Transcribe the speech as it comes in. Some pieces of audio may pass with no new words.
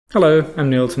Hello, I'm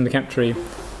Niels from the Captury.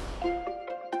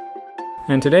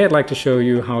 And today I'd like to show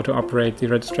you how to operate the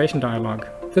registration dialog.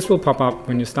 This will pop up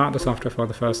when you start the software for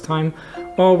the first time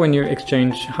or when you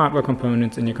exchange hardware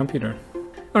components in your computer.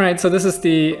 Alright, so this is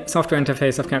the software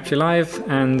interface of Captury Live,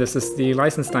 and this is the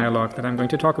license dialog that I'm going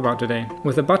to talk about today.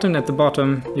 With a button at the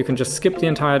bottom, you can just skip the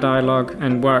entire dialog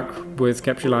and work with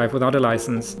Captury Live without a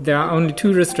license. There are only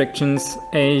two restrictions: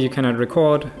 A, you cannot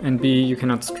record, and B, you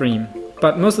cannot stream.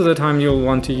 But most of the time you'll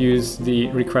want to use the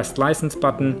request license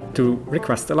button to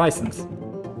request a license.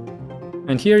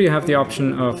 And here you have the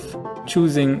option of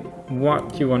choosing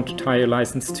what you want to tie your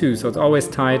license to. So it's always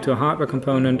tied to a hardware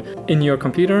component in your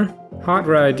computer.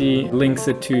 Hardware ID links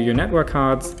it to your network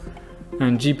cards,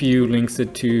 and GPU links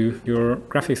it to your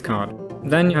graphics card.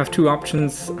 Then you have two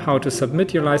options how to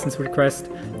submit your license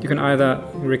request. You can either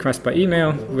request by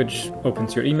email, which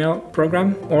opens your email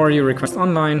program, or you request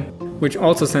online, which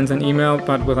also sends an email,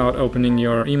 but without opening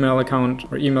your email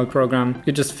account or email program.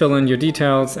 You just fill in your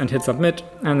details and hit submit,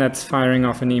 and that's firing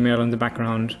off an email in the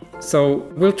background. So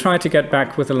we'll try to get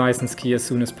back with a license key as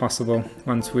soon as possible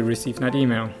once we receive that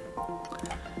email.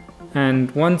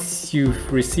 And once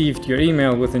you've received your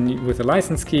email with a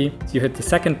license key, you hit the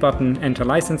second button, enter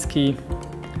license key,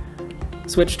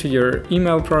 switch to your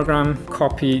email program,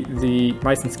 copy the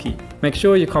license key. Make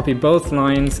sure you copy both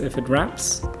lines if it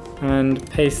wraps, and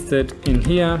paste it in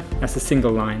here as a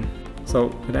single line.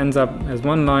 So it ends up as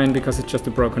one line because it's just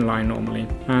a broken line normally.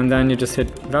 And then you just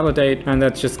hit validate, and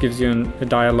that just gives you a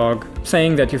dialog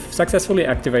saying that you've successfully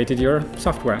activated your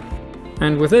software.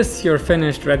 And with this, you're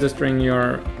finished registering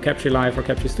your Captury Live or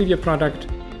Captury Studio product.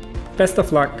 Best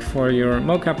of luck for your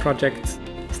mocap projects.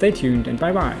 Stay tuned and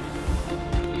bye-bye.